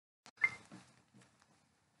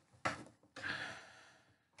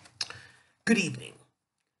Good evening.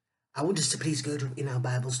 I want us to please go in our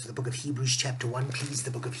Bibles to the book of Hebrews chapter 1. Please,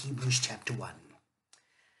 the book of Hebrews chapter 1.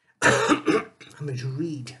 I'm going to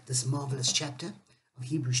read this marvelous chapter of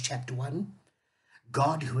Hebrews chapter 1.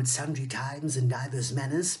 God, who at sundry times and divers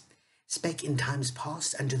manners spake in times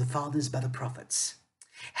past unto the fathers by the prophets,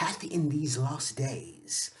 hath in these last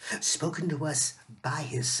days spoken to us by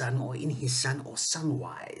his Son, or in his Son, or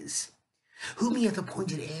Son-wise, whom he hath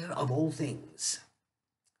appointed heir of all things,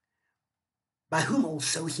 by whom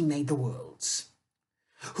also he made the worlds,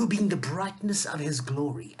 who being the brightness of his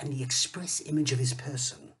glory and the express image of his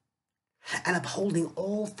person, and upholding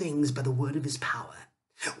all things by the word of his power,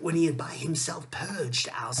 when he had by himself purged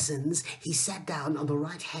our sins, he sat down on the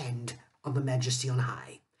right hand of the majesty on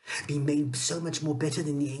high. Being made so much more better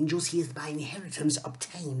than the angels, he hath by inheritance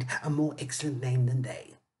obtained a more excellent name than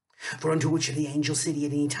they. For unto which of the angels said he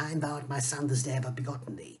at any time, Thou art my son, this day have I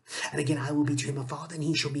begotten thee. And again, I will be to him a father, and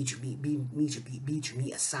he shall be to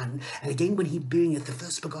me a son. And again, when he bringeth the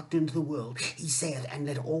first begotten into the world, he saith, And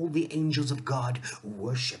let all the angels of God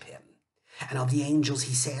worship him. And of the angels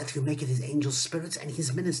he saith, Who maketh his angels spirits, and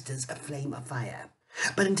his ministers a flame of fire.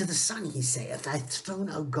 But unto the Son he saith, Thy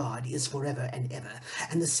throne, O God, is forever and ever,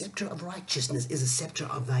 and the sceptre of righteousness is a sceptre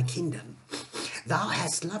of thy kingdom. Thou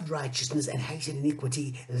hast loved righteousness and hated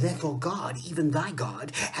iniquity. Therefore God, even thy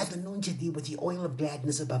God, hath anointed thee with the oil of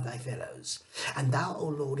gladness above thy fellows. And thou, O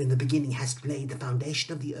Lord, in the beginning hast laid the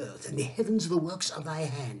foundation of the earth, and the heavens are the works of thy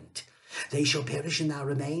hand. They shall perish, and thou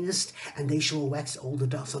remainest, and they shall wax old, the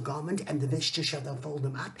doth a garment, and the vesture shalt thou fold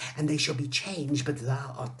them up, and they shall be changed, but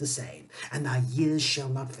thou art the same, and thy years shall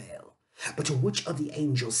not fail. But to which of the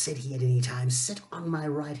angels said he at any time, Sit on my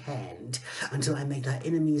right hand, until I make thy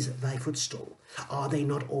enemies thy footstool? Are they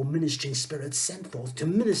not all ministering spirits sent forth to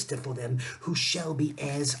minister for them who shall be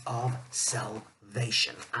heirs of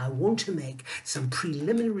salvation? I want to make some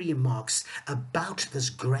preliminary remarks about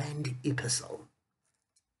this grand epistle.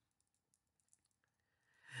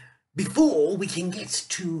 Before we can get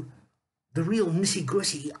to the real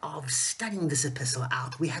nitty-gritty of studying this epistle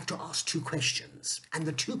out, we have to ask two questions. And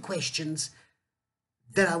the two questions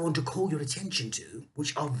that I want to call your attention to,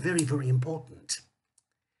 which are very, very important,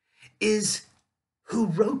 is who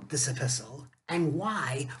wrote this epistle, and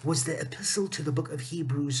why was the epistle to the book of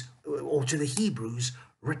Hebrews, or to the Hebrews,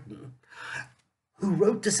 written? Who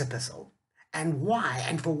wrote this epistle, and why,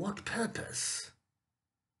 and for what purpose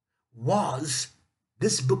was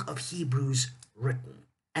this book of Hebrews written?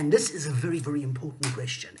 And this is a very, very important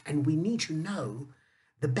question, and we need to know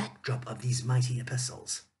the backdrop of these mighty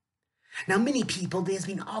epistles. Now, many people, there's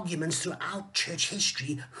been arguments throughout church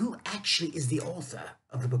history who actually is the author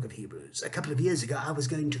of the book of Hebrews. A couple of years ago, I was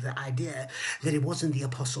going to the idea that it wasn't the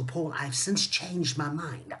Apostle Paul. I've since changed my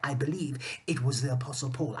mind. I believe it was the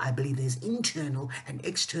Apostle Paul. I believe there's internal and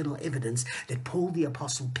external evidence that Paul the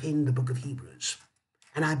Apostle penned the book of Hebrews.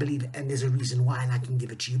 And I believe, and there's a reason why, and I can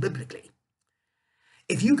give it to you biblically.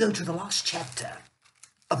 If you go to the last chapter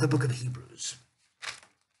of the book of Hebrews,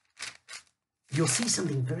 you'll see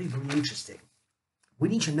something very, very interesting. We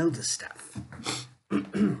need to know this stuff.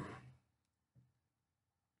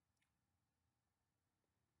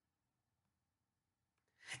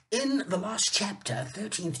 In the last chapter,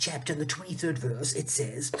 13th chapter, in the 23rd verse, it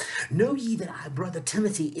says, Know ye that our brother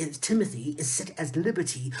Timothy is set at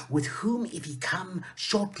liberty, with whom if he come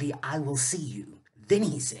shortly I will see you. Then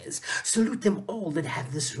he says, Salute them all that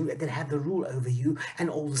have the rule over you, and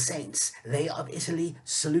all the saints. They of Italy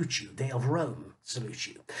salute you. They of Rome salute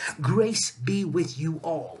you. Grace be with you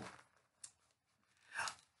all.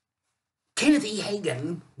 Kenneth E.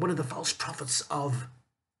 Hagin, one of the false prophets of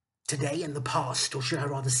today and the past, or should I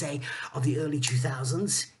rather say of the early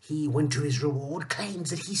 2000s, he went to his reward,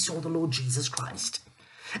 claims that he saw the Lord Jesus Christ.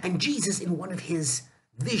 And Jesus, in one of his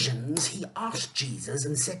visions, he asked Jesus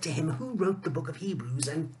and said to him, Who wrote the book of Hebrews?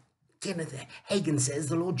 And Kenneth Hagin says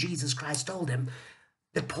the Lord Jesus Christ told him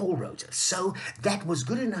that Paul wrote it. So that was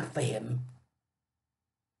good enough for him.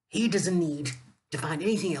 He doesn't need to find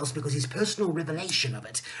anything else, because his personal revelation of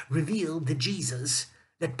it revealed that Jesus,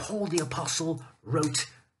 that Paul the Apostle, wrote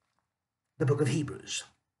the book of Hebrews.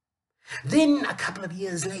 Then, a couple of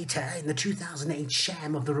years later, in the 2008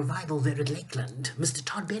 sham of the revival there at Lakeland, Mr.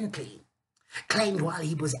 Todd Bentley claimed while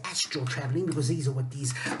he was astral traveling, because these are what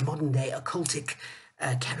these modern-day occultic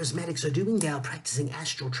charismatics are doing, they are practicing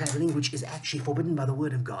astral traveling, which is actually forbidden by the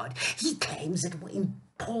word of God. He claims that in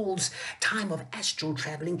Paul's time of astral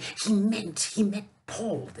traveling, he met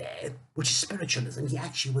Paul there, which is spiritualism. He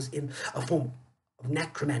actually was in a form of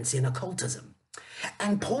necromancy and occultism.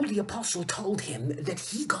 And Paul the Apostle told him that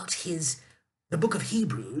he got the book of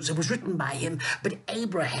Hebrews, it was written by him, but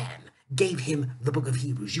Abraham gave him the book of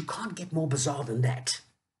Hebrews. You can't get more bizarre than that.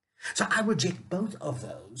 So I reject both of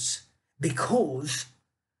those because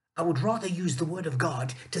I would rather use the word of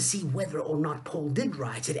God to see whether or not Paul did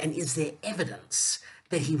write it and is there evidence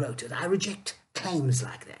that he wrote it. I reject claims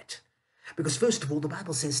like that. Because first of all, the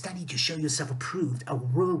Bible says, study to show yourself approved, a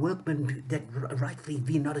workman that rightly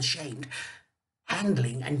be not ashamed,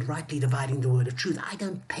 handling and rightly dividing the word of truth. I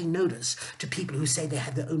don't pay notice to people who say they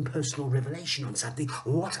have their own personal revelation on something.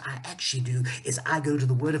 What I actually do is I go to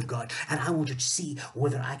the word of God and I want to see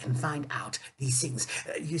whether I can find out these things.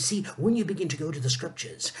 You see, when you begin to go to the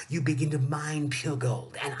scriptures, you begin to mine pure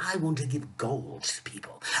gold. And I want to give gold to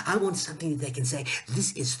people. I want something that they can say,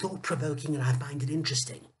 this is thought-provoking and I find it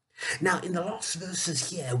interesting. Now, in the last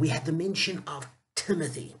verses here, we have the mention of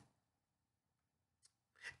Timothy.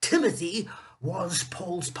 Timothy was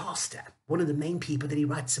Paul's pastor, one of the main people that he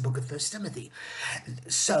writes the book of 1 Timothy.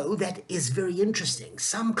 So that is very interesting.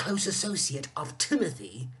 Some close associate of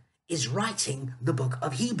Timothy is writing the book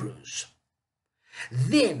of Hebrews.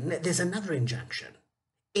 Then there's another injunction.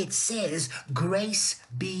 It says, grace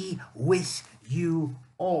be with you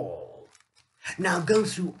all. Now go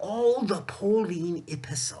through all the Pauline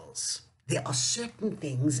epistles. There are certain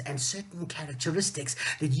things and certain characteristics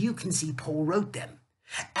that you can see Paul wrote them.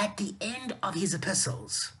 At the end of his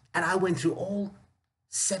epistles, and I went through all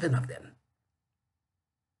 7 of them,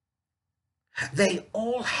 they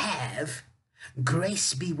all have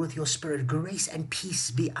grace be with your spirit, grace and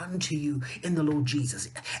peace be unto you in the Lord Jesus.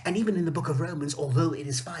 And even in the book of Romans, although it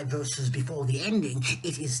is 5 verses before the ending,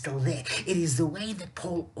 it is still there. It is the way that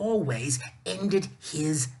Paul always ended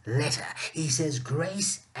his letter. He says,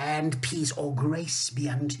 grace and peace, or grace be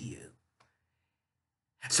unto you.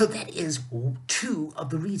 So that is 2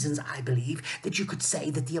 of the reasons I believe that you could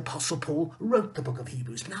say that the Apostle Paul wrote the book of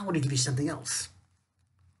Hebrews. But now I want to give you something else.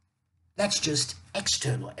 That's just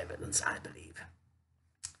external evidence, I believe.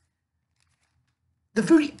 The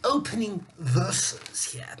very opening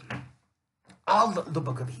verses here of the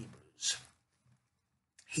book of Hebrews,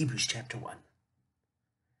 Hebrews chapter 1,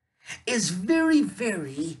 is very,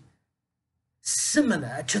 very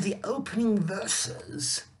similar to the opening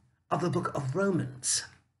verses of the book of Romans.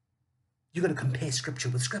 You've got to compare scripture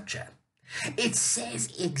with scripture. It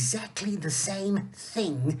says exactly the same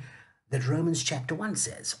thing that Romans chapter 1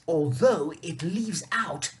 says, although it leaves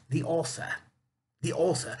out the author,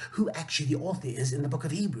 who actually the author is in the book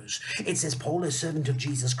of Hebrews. It says, Paul, a servant of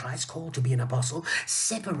Jesus Christ, called to be an apostle,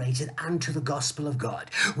 separated unto the gospel of God,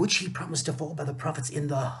 which he promised afore by the prophets in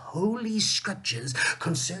the holy scriptures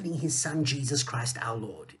concerning his son Jesus Christ our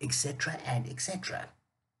Lord, etc. and etc.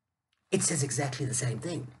 It says exactly the same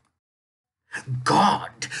thing.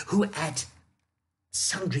 God, who at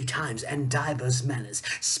sundry times and divers manners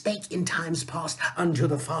spake in times past unto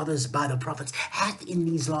the fathers by the prophets, hath in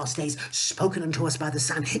these last days spoken unto us by the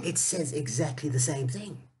Son. It says exactly the same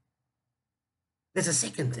thing. There's a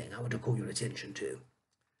second thing I want to call your attention to.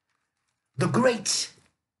 The great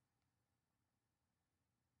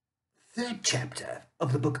 3rd chapter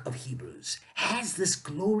of the book of Hebrews has this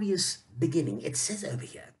glorious beginning. It says over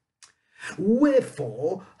here,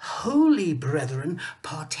 wherefore, holy brethren,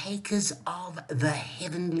 partakers of the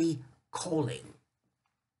heavenly calling.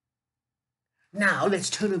 Now,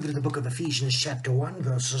 let's turn over to the book of Ephesians chapter 1,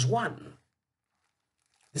 verses 1.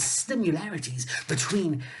 The similarities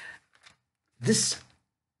between this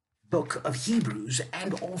book of Hebrews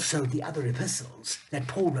and also the other epistles that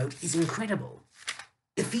Paul wrote is incredible.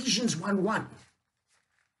 Ephesians 1:1.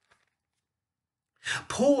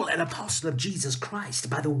 Paul, an apostle of Jesus Christ,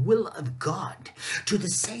 by the will of God, to the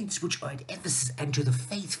saints which are at Ephesus and to the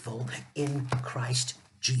faithful in Christ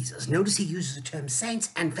Jesus. Notice he uses the term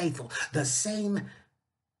saints and faithful. The same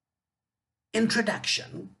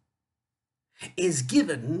introduction is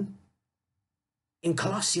given in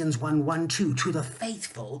Colossians 1:1-2, to the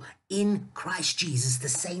faithful in Christ Jesus, the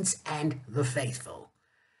saints and the faithful.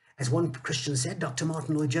 As one Christian said, Dr.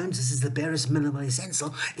 Martin Lloyd-Jones, this is the barest minimal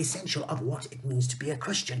essential of what it means to be a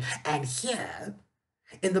Christian. And here,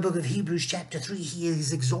 in the book of Hebrews chapter 3, he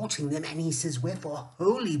is exhorting them and he says, wherefore,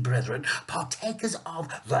 holy brethren, partakers of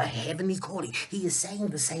the heavenly calling. He is saying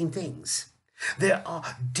the same things. There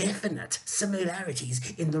are definite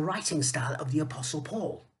similarities in the writing style of the Apostle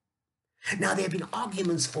Paul. Now, there have been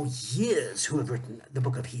arguments for years who have written the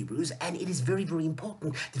book of Hebrews, and it is very, very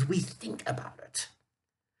important that we think about it.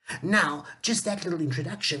 Now, just that little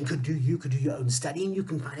introduction you could do your own study, and you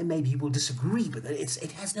can find it. Maybe you will disagree with it.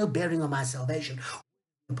 It has no bearing on my salvation.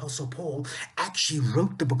 Apostle Paul actually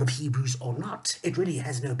wrote the book of Hebrews or not. It really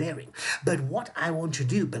has no bearing. But what I want to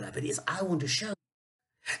do, beloved, is I want to show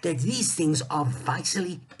that these things are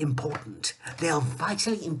vitally important. They are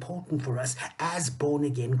vitally important for us as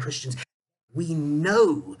born-again Christians. We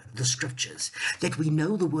know the scriptures, that we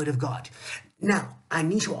know the word of God. Now, I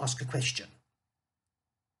need to ask a question.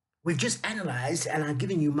 We've just analyzed, and I'm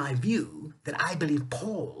giving you my view, that I believe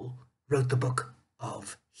Paul wrote the book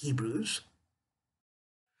of Hebrews.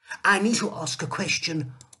 I need to ask a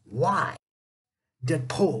question. Why did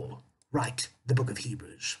Paul write the book of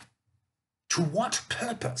Hebrews? To what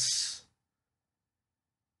purpose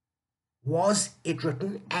was it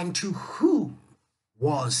written, and to whom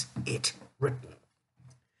was it written?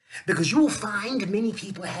 Because you'll find many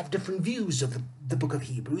people have different views of the book of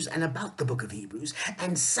Hebrews and about the book of Hebrews,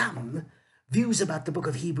 and some views about the book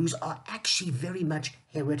of Hebrews are actually very much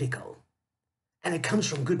heretical. And it comes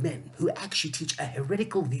from good men who actually teach a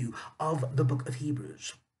heretical view of the book of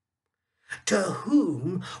Hebrews. To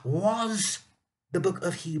whom was the book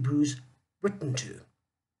of Hebrews written to?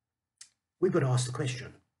 We've got to ask the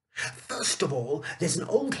question. First of all, there's an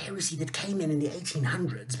old heresy that came in the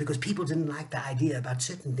 1800s because people didn't like the idea about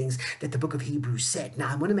certain things that the book of Hebrews said. Now,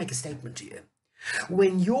 I want to make a statement to you.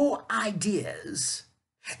 When your ideas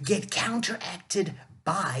get counteracted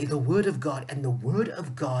by the Word of God and the Word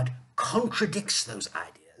of God contradicts those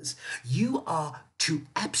ideas, you are to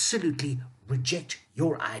absolutely reject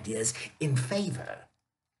your ideas in favor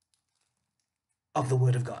of the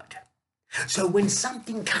Word of God. So when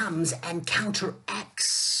something comes and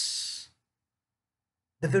counteracts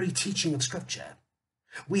the very teaching of Scripture,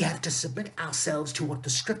 we have to submit ourselves to what the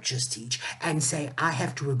Scriptures teach and say, I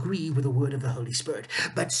have to agree with the word of the Holy Spirit.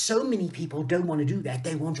 But so many people don't want to do that.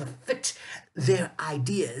 They want to fit their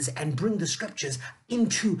ideas and bring the Scriptures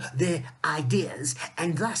into their ideas,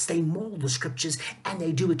 and thus they mold the Scriptures and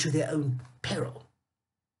they do it to their own peril.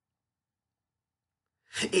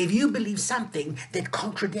 If you believe something that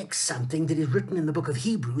contradicts something that is written in the book of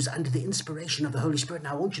Hebrews under the inspiration of the Holy Spirit,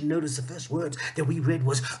 now I want you to notice the first words that we read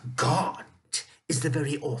was God is the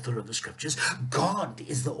very author of the Scriptures. God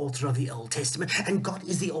is the author of the Old Testament, and God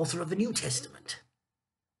is the author of the New Testament.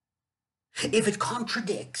 If it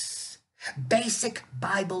contradicts basic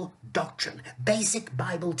Bible doctrine, basic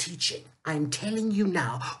Bible teaching, I'm telling you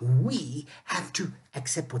now, we have to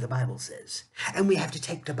accept what the Bible says. And we have to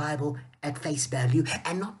take the Bible at face value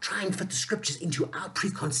and not try and fit the Scriptures into our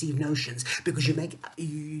preconceived notions, because you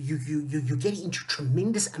get into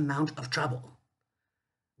tremendous amount of trouble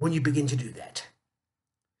when you begin to do that.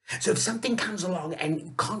 So if something comes along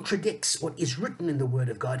and contradicts what is written in the Word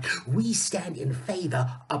of God, we stand in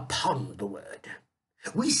favor upon the Word.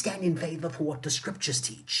 We stand in favor for what the Scriptures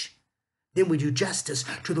teach. Then we do justice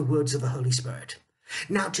to the words of the Holy Spirit.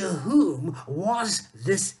 Now, to whom was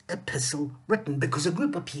this epistle written? Because a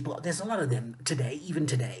group of people, there's a lot of them today, even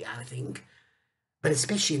today, I think, but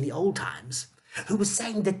especially in the old times, who was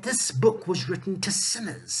saying that this book was written to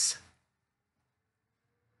sinners.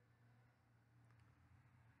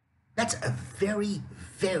 That's a very,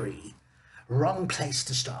 very wrong place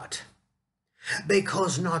to start,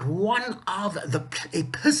 because not one of the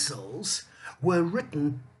epistles were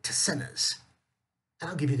written to sinners. And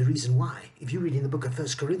I'll give you the reason why. If you read in the book of 1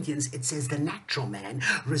 Corinthians, it says the natural man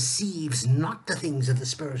receives not the things of the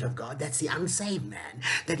Spirit of God. That's the unsaved man.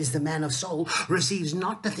 That is the man of soul, receives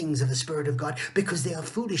not the things of the Spirit of God, because they are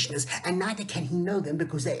foolishness, and neither can he know them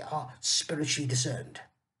because they are spiritually discerned.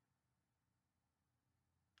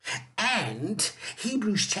 And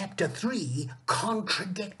Hebrews chapter 3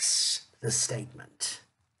 contradicts the statement.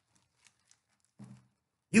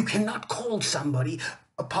 You cannot call somebody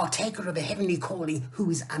a partaker of a heavenly calling who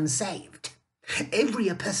is unsaved. Every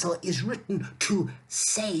epistle is written to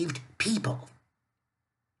saved people.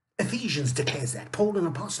 Ephesians declares that. Paul, an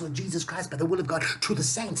apostle of Jesus Christ by the will of God, to the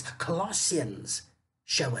saints. Colossians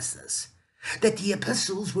show us this. That the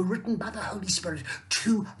epistles were written by the Holy Spirit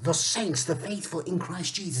to the saints, the faithful in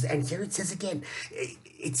Christ Jesus. And here it says again,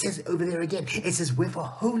 it says over there again, it says, wherefore,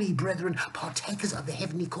 holy brethren, partakers of the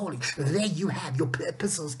heavenly calling. There you have your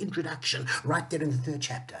epistle's introduction, right there in the 3rd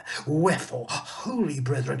chapter. Wherefore, holy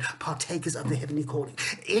brethren, partakers of the heavenly calling.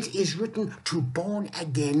 It is written to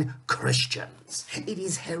born-again Christians. It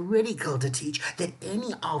is heretical to teach that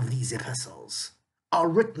any of these epistles are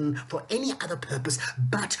written for any other purpose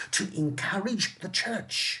but to encourage the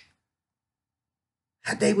church.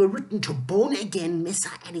 They were written to born-again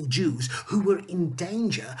Messianic Jews who were in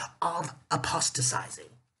danger of apostatizing.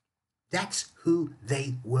 That's who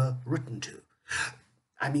they were written to.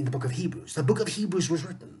 I mean, the book of Hebrews. The book of Hebrews was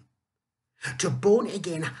written to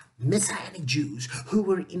born-again Messianic Jews who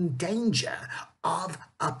were in danger of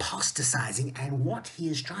apostatizing, and what he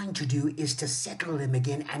is trying to do is to settle them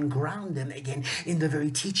again and ground them again in the very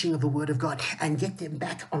teaching of the Word of God and get them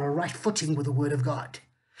back on a right footing with the Word of God,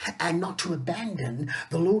 and not to abandon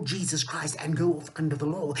the Lord Jesus Christ and go off under the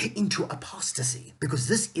law into apostasy, because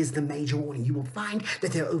this is the major warning. You will find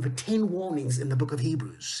that there are over 10 warnings in the book of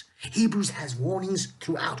Hebrews. Hebrews has warnings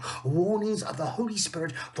throughout, warnings of the Holy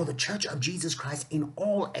Spirit for the Church of Jesus Christ in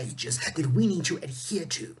all ages that we need to adhere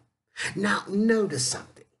to. Now, notice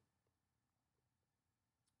something.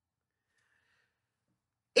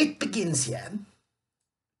 It begins here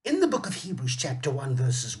in the book of Hebrews, chapter 1,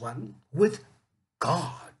 verses 1, with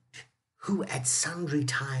God, who at sundry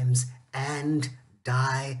times and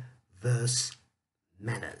diverse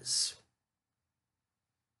manners.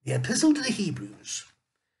 The epistle to the Hebrews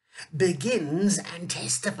begins and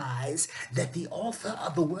testifies that the author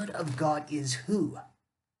of the Word of God is who?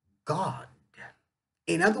 God.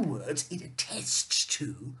 In other words, it attests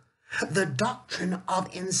to the doctrine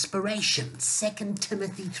of inspiration. 2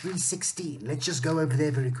 Timothy 3:16. Let's just go over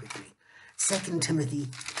there very quickly. 2 Timothy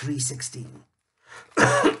 3:16.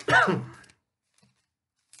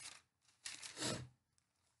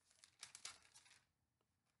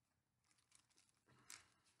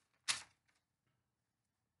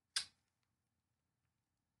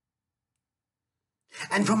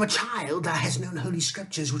 And from a child thou hast known holy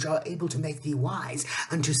scriptures, which are able to make thee wise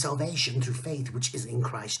unto salvation through faith which is in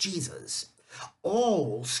Christ Jesus.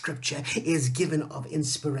 All scripture is given of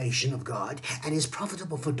inspiration of God and is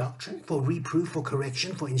profitable for doctrine, for reproof, for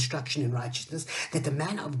correction, for instruction in righteousness, that the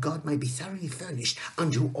man of God may be thoroughly furnished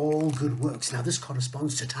unto all good works. Now this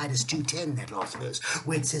corresponds to Titus 2:10, that last verse,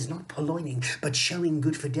 where it says, not purloining, but showing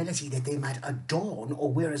good fidelity, that they might adorn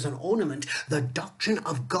or wear as an ornament the doctrine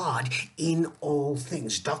of God in all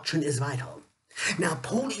things. Doctrine is vital. Now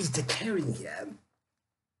Paul is declaring here,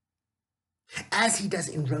 as he does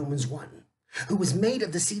in Romans 1, who was made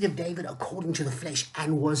of the seed of David according to the flesh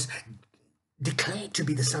and was declared to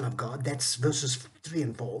be the Son of God. That's verses 3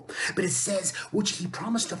 and 4. But it says, which he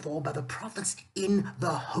promised afore by the prophets in the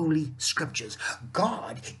Holy Scriptures.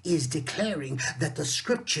 God is declaring that the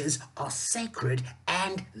Scriptures are sacred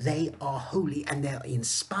and they are holy and they are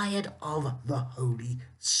inspired of the Holy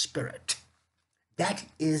Spirit. That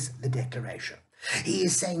is the declaration. He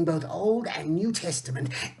is saying both Old and New Testament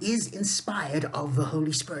is inspired of the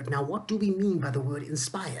Holy Spirit. Now, what do we mean by the word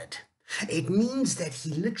inspired? It means that he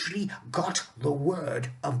literally got the word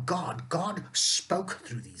of God. God spoke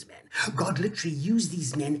through these men. God literally used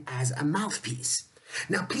these men as a mouthpiece.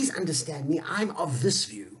 Now, please understand me. I'm of this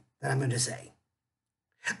view that I'm going to say.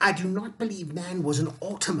 I do not believe man was an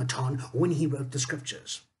automaton when he wrote the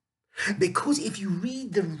scriptures. Because if you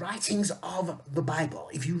read the writings of the Bible,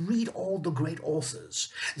 if you read all the great authors,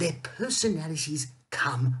 their personalities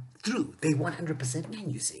come through. They're 100% man,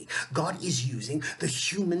 you see. God is using the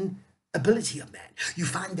human ability of man. You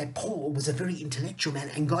find that Paul was a very intellectual man,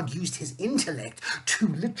 and God used his intellect to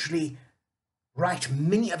literally write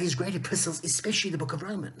many of his great epistles, especially the book of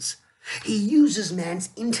Romans. He uses man's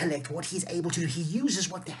intellect, what he's able to do. He uses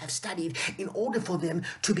what they have studied in order for them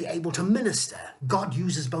to be able to minister. God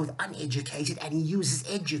uses both uneducated and he uses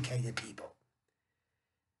educated people.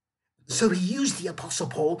 So he used the Apostle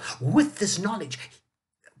Paul with this knowledge.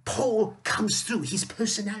 Paul comes through. His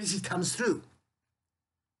personality comes through.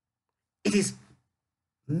 It is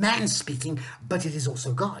man speaking, but it is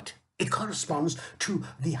also God. It corresponds to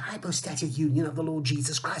the hypostatic union of the Lord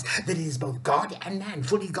Jesus Christ, that it is both God and man,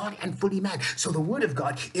 fully God and fully man. So the word of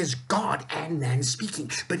God is God and man speaking,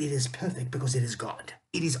 but it is perfect because it is God.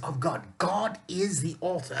 It is of God. God is the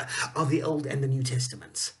author of the Old and the New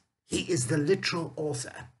Testaments. He is the literal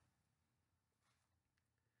author.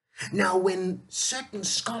 Now, when certain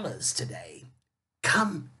scholars today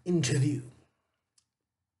come into view,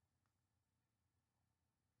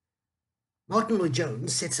 Martin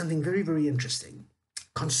Lloyd-Jones said something very, very interesting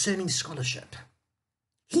concerning scholarship.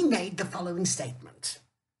 He made the following statement.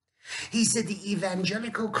 He said the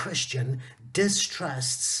evangelical Christian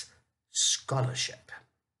distrusts scholarship.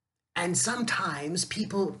 And sometimes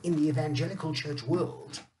people in the evangelical church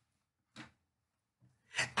world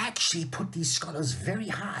actually put these scholars very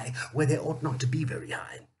high where they ought not to be very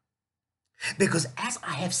high. Because as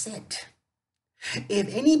I have said,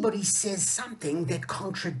 if anybody says something that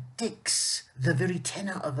contradicts the very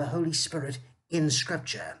tenor of the Holy Spirit in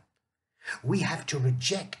Scripture, we have to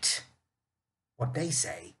reject what they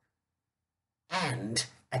say and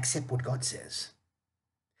accept what God says.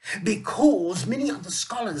 Because many of the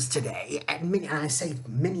scholars today, and I say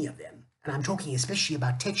many of them, and I'm talking especially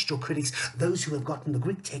about textual critics, those who have gotten the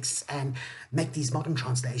Greek texts and make these modern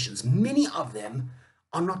translations, many of them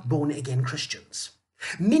are not born-again Christians.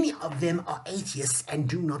 Many of them are atheists and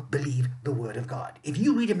do not believe the Word of God. If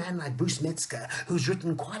you read a man like Bruce Metzger, who's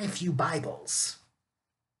written quite a few Bibles,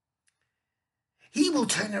 he will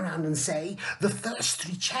turn around and say the first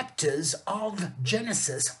 3 chapters of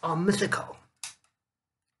Genesis are mythical.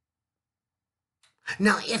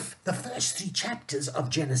 Now, if the first 3 chapters of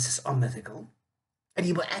Genesis are mythical, and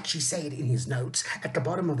he will actually say it in his notes at the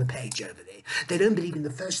bottom of the page over there, they don't believe in the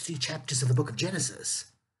first 3 chapters of the book of Genesis.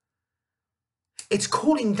 It's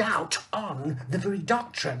calling doubt on the very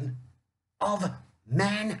doctrine of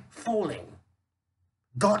man falling,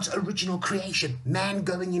 God's original creation, man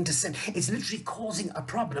going into sin. It's literally causing a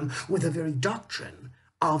problem with the very doctrine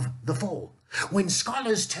of the fall. When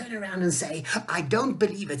scholars turn around and say, I don't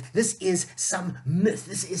believe it, this is some myth,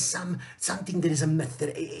 this is something that is a myth,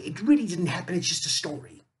 that it really didn't happen, it's just a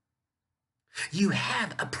story. You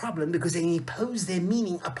have a problem because they impose their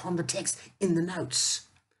meaning upon the text in the notes.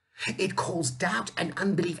 It calls doubt and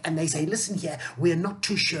unbelief, and they say, listen here, we're not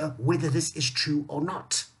too sure whether this is true or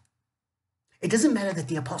not. It doesn't matter that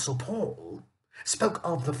the Apostle Paul spoke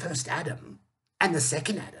of the first Adam and the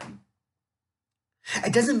second Adam.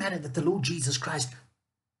 It doesn't matter that the Lord Jesus Christ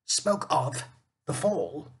spoke of the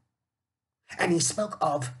fall, and he spoke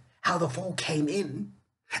of how the fall came in,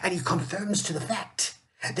 and he confirms to the fact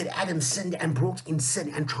that Adam sinned and brought in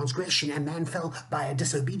sin and transgression, and man fell by a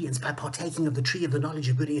disobedience, by partaking of the tree of the knowledge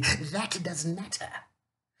of good and evil. That doesn't matter.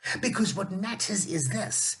 Because what matters is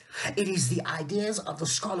this. It is the ideas of the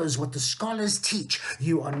scholars, what the scholars teach.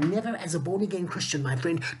 You are never, as a born-again Christian, my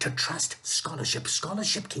friend, to trust scholarship.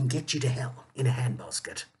 Scholarship can get you to hell in a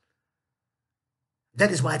handbasket. That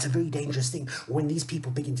is why it's a very dangerous thing when these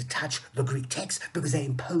people begin to touch the Greek text, because they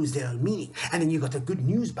impose their own meaning. And then you've got the Good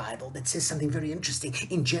News Bible that says something very interesting.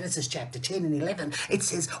 In Genesis chapter 10 and 11, it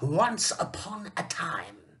says, once upon a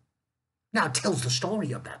time. Now it tells the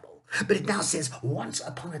story of Babel. But it now says, once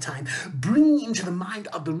upon a time, bringing into the mind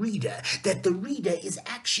of the reader that the reader is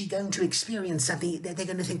actually going to experience something that they're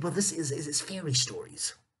going to think, well, this is fairy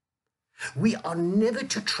stories. We are never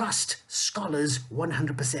to trust scholars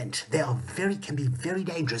 100%. They can be very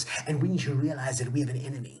dangerous, and we need to realize that we have an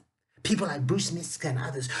enemy. People like Bruce Metzger and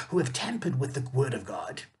others who have tampered with the Word of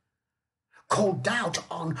God, called doubt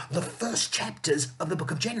on the first chapters of the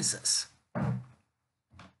book of Genesis.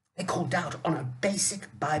 They call doubt on a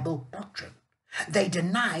basic Bible doctrine. They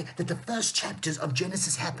deny that the first chapters of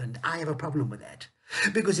Genesis happened. I have a problem with that.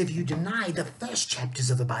 Because if you deny the first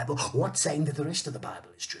chapters of the Bible, what's saying that the rest of the Bible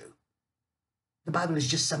is true? The Bible is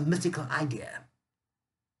just some mythical idea.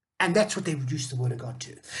 And that's what they reduce the Word of God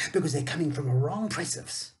to. Because they're coming from a wrong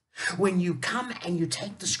precepts. When you come and you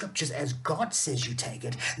take the scriptures as God says you take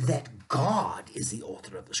it, that God is the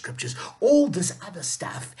author of the scriptures, all this other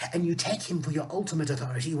stuff, and you take him for your ultimate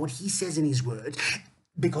authority, what he says in his word,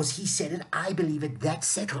 because he said it, I believe it, that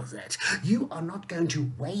settles it. You are not going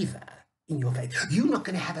to waver in your faith. You're not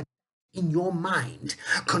going to have a in your mind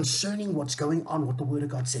concerning what's going on, what the Word of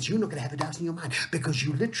God says. You're not going to have a doubt in your mind because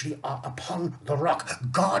you literally are upon the rock.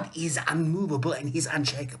 God is unmovable and he's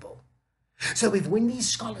unshakable. So when these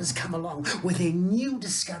scholars come along with their new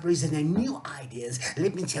discoveries and their new ideas,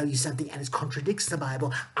 let me tell you something, and it contradicts the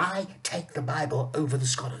Bible. I take the Bible over the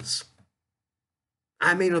scholars.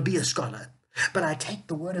 I may not be a scholar, but I take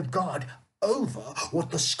the Word of God over what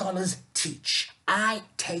the scholars teach. I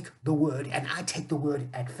take the Word, and I take the Word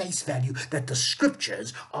at face value that the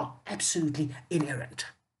scriptures are absolutely inerrant.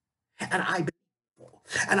 And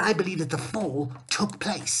I believe that the fall took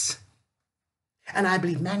place. And I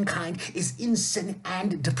believe mankind is in sin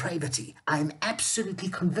and depravity. I am absolutely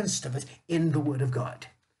convinced of it in the Word of God.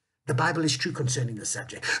 The Bible is true concerning the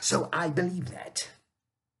subject. So I believe that.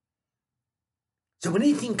 So when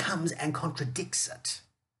anything comes and contradicts it,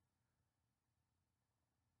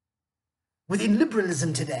 within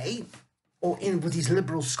liberalism today, or with these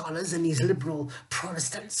liberal scholars and these liberal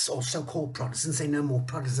Protestants, or so-called Protestants, they know more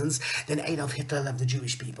Protestants than Adolf Hitler loved the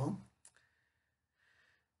Jewish people.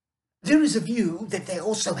 There is a view that they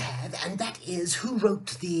also have, and that is who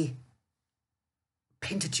wrote the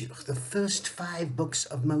Pentateuch, the first 5 books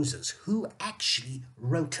of Moses. Who actually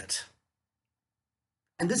wrote it?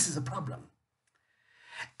 And this is a problem.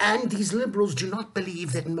 And these liberals do not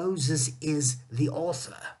believe that Moses is the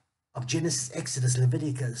author of Genesis, Exodus,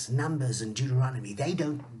 Leviticus, Numbers, and Deuteronomy. They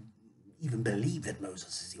don't even believe that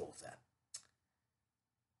Moses is the author.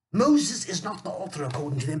 Moses is not the author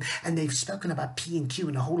according to them, and they've spoken about P and Q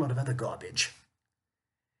and a whole lot of other garbage.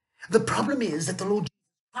 The problem is that the Lord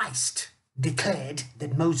Jesus Christ declared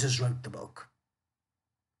that Moses wrote the book,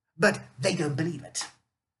 but they don't believe it.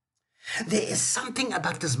 There is something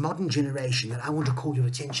about this modern generation that I want to call your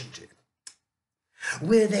attention to.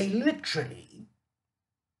 where they literally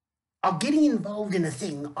are getting involved in a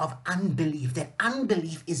thing of unbelief. That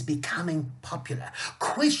unbelief is becoming popular.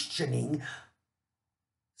 Questioning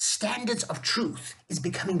standards of truth is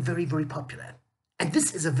becoming very, very popular. And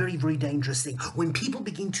this is a very, very dangerous thing. When people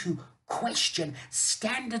begin to question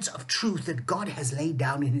standards of truth that God has laid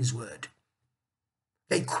down in his word.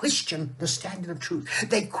 They question the standard of truth.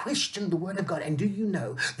 They question the word of God. And do you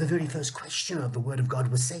know the very first question of the word of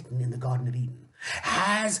God was Satan in the Garden of Eden?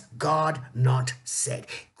 Has God not said?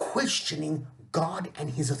 Questioning God and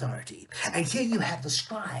his authority. And here you have the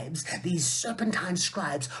scribes, these serpentine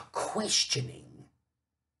scribes, questioning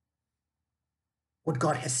what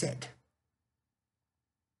God has said.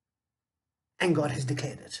 And God has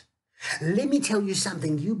declared it. Let me tell you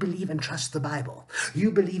something. You believe and trust the Bible. You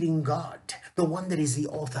believe in God, the one that is the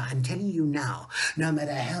author. I'm telling you now, no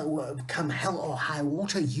matter come hell or high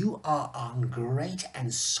water, you are on great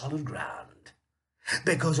and solid ground.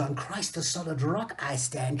 Because on Christ the solid rock I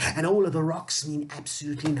stand, and all of the rocks mean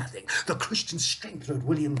absolutely nothing. The Christian strength, wrote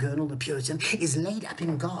William Gurnall, the Puritan, is laid up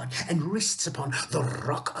in God and rests upon the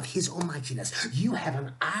rock of his almightiness. You have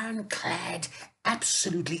an ironclad,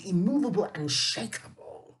 absolutely immovable, unshakable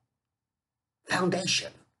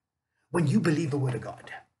foundation when you believe the word of God.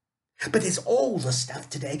 But there's all the stuff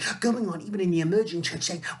today going on, even in the emerging church,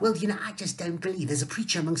 saying, well, I just don't believe. There's a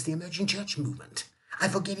preacher amongst the emerging church movement. I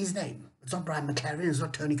forget his name. It's not Brian McLaren, it's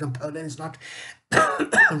not Tony Campola, it's not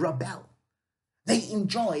Rob Bell. They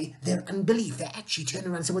enjoy their unbelief. They actually turn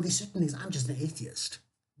around and say, well, there's certain things, I'm just an atheist.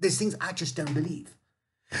 There's things I just don't believe.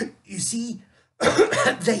 You see,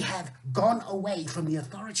 they have gone away from the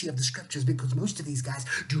authority of the scriptures because most of these guys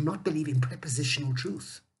do not believe in prepositional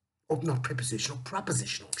truth. Or not prepositional,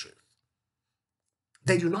 propositional truth.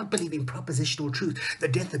 They do not believe in propositional truth, the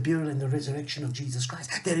death, the burial, and the resurrection of Jesus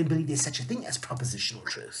Christ. They don't believe there's such a thing as propositional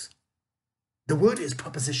truth. The word is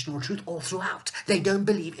propositional truth all throughout. They don't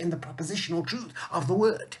believe in the propositional truth of the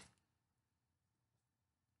word.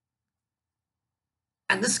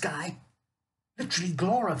 And this guy literally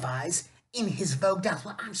glorifies in his vogue death.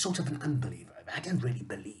 Well, I'm sort of an unbeliever. I don't really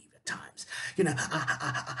believe at times.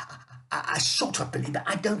 I sort of believe, but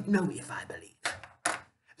I don't know if I believe.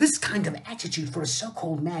 This kind of attitude for a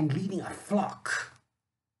so-called man leading a flock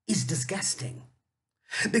is disgusting.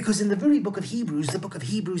 Because in the very book of Hebrews, the book of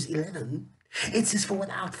Hebrews 11, it says, for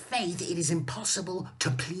without faith it is impossible to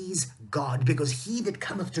please God, because he that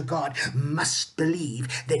cometh to God must believe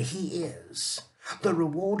that he is the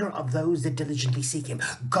rewarder of those that diligently seek him.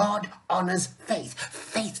 God honors faith.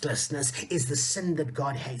 Faithlessness is the sin that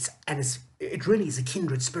God hates, and it really is a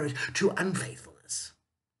kindred spirit to unfaithfulness.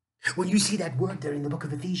 When you see that word there in the book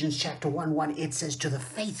of Ephesians chapter 1, it says to the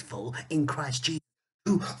faithful in Christ Jesus,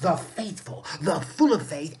 to the faithful, the full of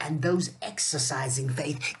faith, and those exercising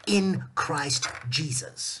faith in Christ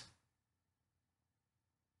Jesus.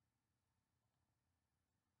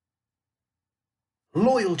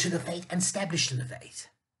 Loyal to the faith and established in the faith.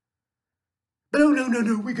 But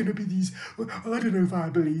no, we're going to be these, I don't know if I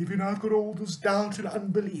believe, I've got all this doubt and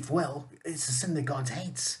unbelief. Well, it's a sin that God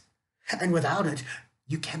hates. And without it,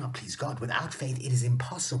 you cannot please God. Without faith, it is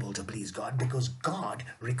impossible to please God because God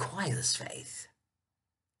requires faith.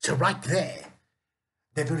 So right there,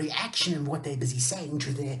 their very action and what they're busy saying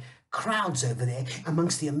to their crowds over there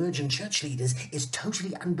amongst the emergent church leaders is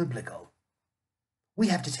totally unbiblical. We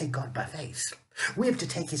have to take God by faith. We have to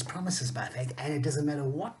take his promises by faith, and it doesn't matter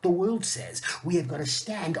what the world says. We have got to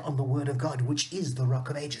stand on the word of God, which is the rock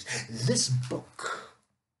of ages. This book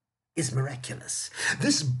is miraculous.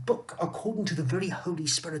 This book, according to the very Holy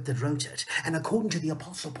Spirit that wrote it, and according to the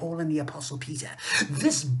Apostle Paul and the Apostle Peter,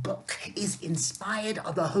 this book is inspired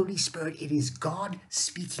of the Holy Spirit. It is God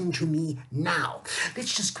speaking to me now.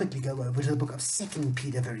 Let's just quickly go over to the book of 2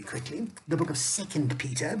 Peter very quickly. The book of 2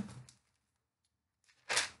 Peter.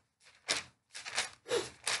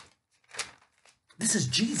 This is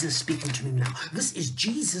Jesus speaking to me now. This is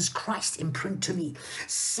Jesus Christ in print to me.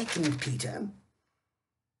 2 Peter.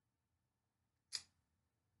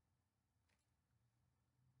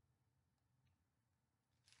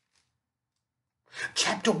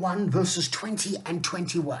 Chapter 1, verses 20 and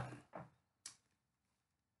 21.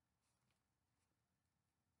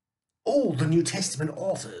 All the New Testament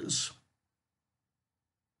authors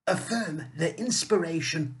affirm the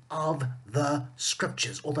inspiration of the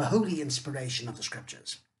scriptures, or the holy inspiration of the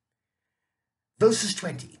scriptures. Verses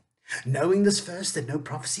 20. Knowing this first, that no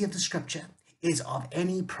prophecy of the scripture is of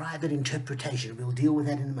any private interpretation. We'll deal with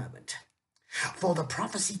that in a moment. For the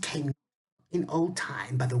prophecy came in old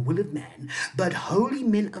time by the will of man, but holy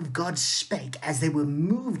men of God spake as they were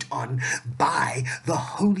moved on by the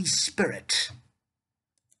Holy Spirit.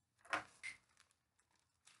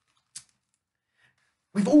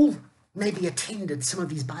 We've all maybe attended some of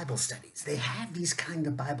these Bible studies. They have these kind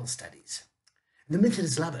of Bible studies. The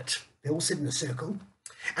Methodists love it. They all sit in a circle,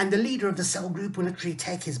 and the leader of the cell group will literally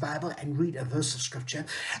take his Bible and read a verse of scripture,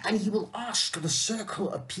 and he will ask the circle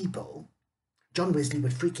of people. John Wesley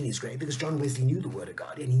would freak in his grave because John Wesley knew the Word of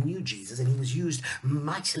God and he knew Jesus, and he was used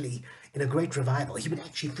mightily in a great revival. He would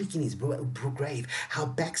actually freak in his grave how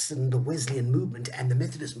backslidden the Wesleyan movement and the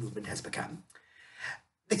Methodist movement has become.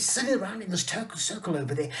 They're sitting around in this circle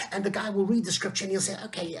over there, and the guy will read the scripture and he'll say,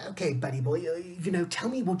 okay, buddy boy, tell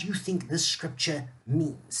me what you think this scripture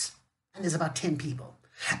means. And there's about 10 people.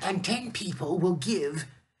 And 10 people will give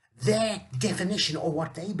their definition or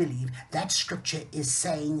what they believe that scripture is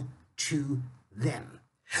saying to them.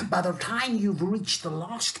 By the time you've reached the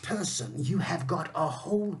last person, you have got a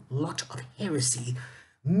whole lot of heresy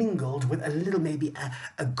mingled with a little, maybe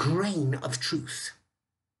a grain of truth.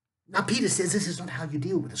 Now, Peter says this is not how you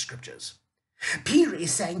deal with the scriptures. Peter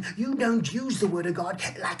is saying you don't use the Word of God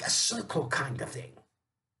like a circle kind of thing.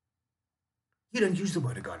 You don't use the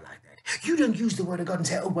Word of God like that. You don't use the Word of God and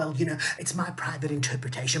say, oh, well, it's my private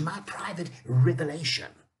interpretation, my private revelation.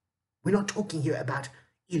 We're not talking here about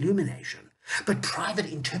illumination, but private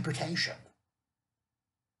interpretation.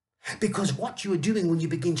 Because what you are doing when you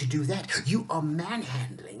begin to do that, you are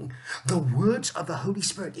manhandling the words of the Holy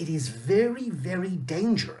Spirit. It is very, very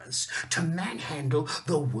dangerous to manhandle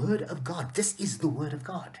the Word of God. This is the Word of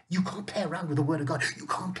God. You can't play around with the Word of God. You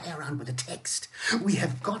can't play around with the text. We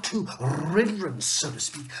have got to reverence, so to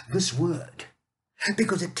speak, this Word.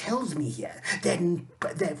 Because it tells me here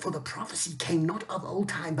that for the prophecy came not of old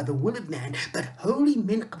time by the will of man, but holy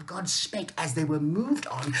men of God spake as they were moved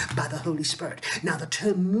on by the Holy Spirit. Now the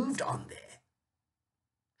term moved on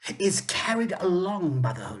there is carried along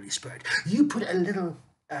by the Holy Spirit. You put a little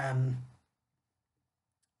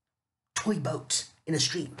toy boat in a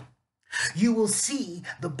stream. You will see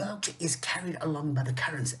the boat is carried along by the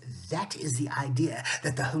currents. That is the idea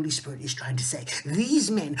that the Holy Spirit is trying to say.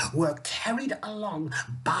 These men were carried along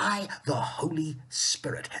by the Holy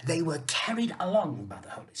Spirit. They were carried along by the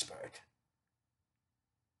Holy Spirit.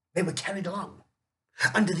 They were carried along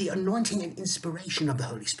under the anointing and inspiration of the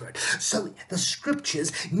Holy Spirit. So the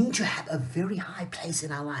scriptures need to have a very high place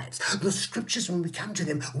in our lives. The scriptures, when we come to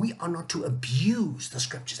them, we are not to abuse the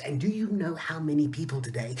scriptures. And do you know how many people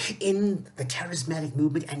today in the charismatic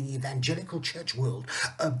movement and the evangelical church world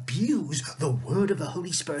abuse the word of the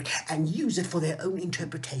Holy Spirit and use it for their own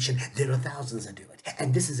interpretation? There are thousands that do it.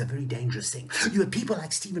 And this is a very dangerous thing. You have people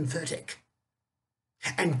like Stephen Furtick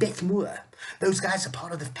and Beth Moore. Those guys are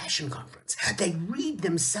part of the Passion Conference. They read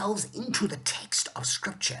themselves into the text of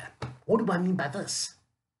Scripture. What do I mean by this?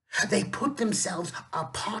 They put themselves a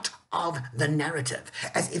part of the narrative,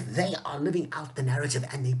 as if they are living out the narrative,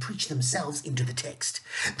 and they preach themselves into the text.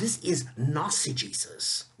 This is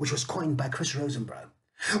narcissism, which was coined by Chris Rosenbrough.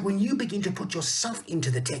 When you begin to put yourself into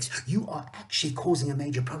the text, you are actually causing a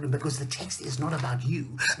major problem, because the text is not about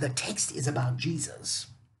you. The text is about Jesus.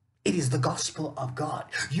 It is the gospel of God.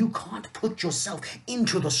 You can't put yourself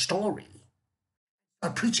into the story by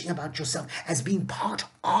preaching about yourself as being part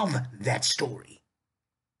of that story.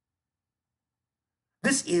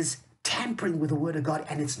 This is tampering with the word of God,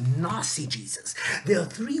 and it's narcissism. There are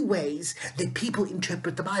 3 ways that people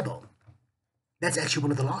interpret the Bible. That's actually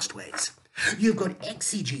one of the last ways. You've got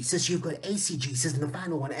exegesis, you've got eisegesis, and the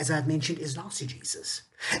final one, as I've mentioned, is narcissism.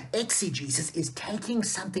 Exegesis is taking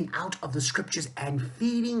something out of the scriptures and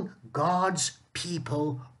feeding God's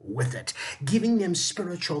people with it, giving them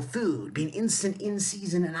spiritual food, being instant in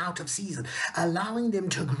season and out of season, allowing them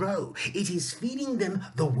to grow. It is feeding them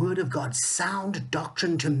the word of God, sound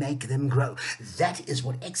doctrine to make them grow. That is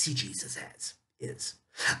what exegesis is.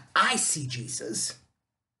 Eisegesis,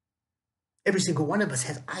 every single one of us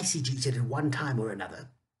has eisegeted at one time or another,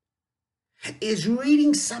 is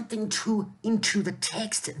reading something into the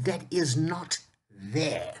text that is not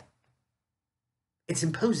there. It's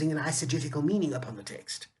imposing an eisegetical meaning upon the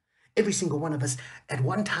text. Every single one of us at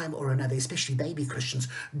one time or another, especially baby Christians,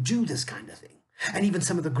 do this kind of thing. And even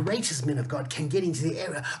some of the greatest men of God can get into the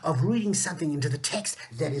area of reading something into the text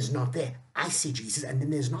that is not there. Eisegesis, and then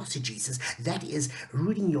there's narcissism. That is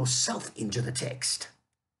reading yourself into the text.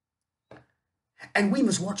 And we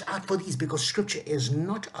must watch out for these, because scripture is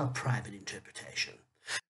not a private interpretation.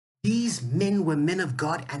 These men were men of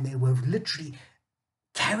God, and they were literally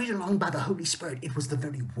carried along by the Holy Spirit. It was the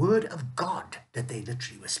very word of God that they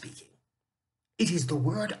literally were speaking. It is the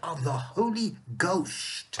word of the Holy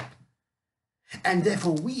Ghost. And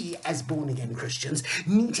therefore we, as born-again Christians,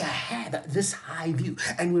 need to have this high view.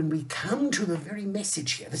 And when we come to the very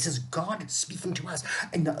message here, this is God speaking to us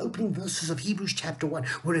in the opening verses of Hebrews chapter 1,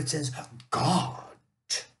 where it says, God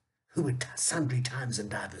who at sundry times and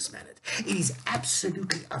divers manners. It is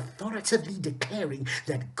absolutely authoritatively declaring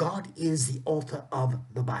that God is the author of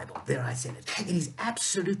the Bible. There, I said it. It is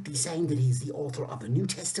absolutely saying that he is the author of the New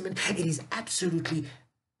Testament. It is absolutely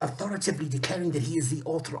authoritatively declaring that he is the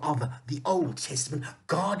author of the Old Testament.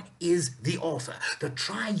 God is the author. The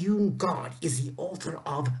triune God is the author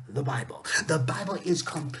of the Bible. The Bible is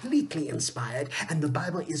completely inspired, and the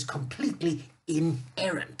Bible is completely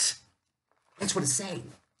inerrant. That's what it's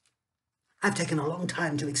saying. I've taken a long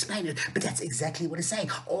time to explain it, but that's exactly what it's saying.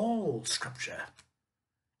 All scripture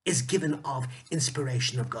is given of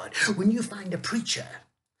inspiration of God. When you find a preacher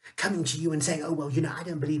coming to you and saying, oh, well, I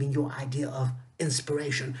don't believe in your idea of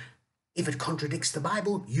inspiration. If it contradicts the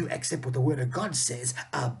Bible, you accept what the Word of God says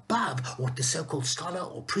above what the so-called scholar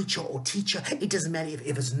or preacher or teacher, it doesn't matter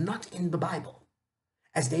if it's not in the Bible.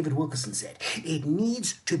 As David Wilkerson said, it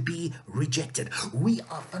needs to be rejected. We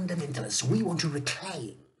are fundamentalists. We want to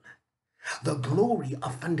reclaim the glory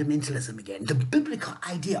of fundamentalism again, the biblical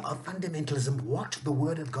idea of fundamentalism, what the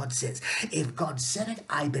Word of God says. If God said it,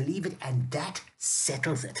 I believe it, and that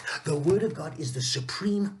settles it. The Word of God is the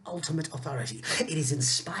supreme, ultimate authority. It is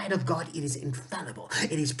inspired of God. It is infallible.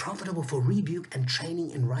 It is profitable for rebuke and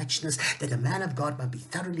training in righteousness, that a man of God might be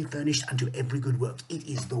thoroughly furnished unto every good work. It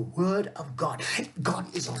is the Word of God.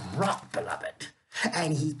 God is a rock, beloved,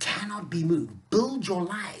 and he cannot be moved. Build your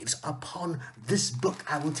lives upon this book.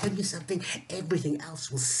 I will tell you something, everything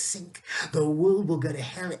else will sink. The world will go to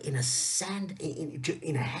hell in a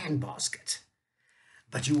handbasket,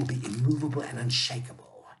 but you will be immovable and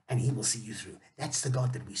unshakable, and he will see you through. That's the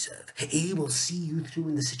God that we serve. He will see you through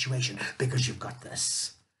in the situation, because you've got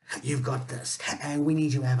this. You've got this, and we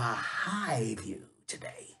need to have a high view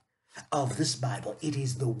today of this Bible. It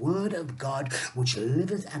is the Word of God which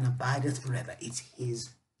liveth and abideth forever. It's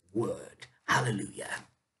his Word. Hallelujah.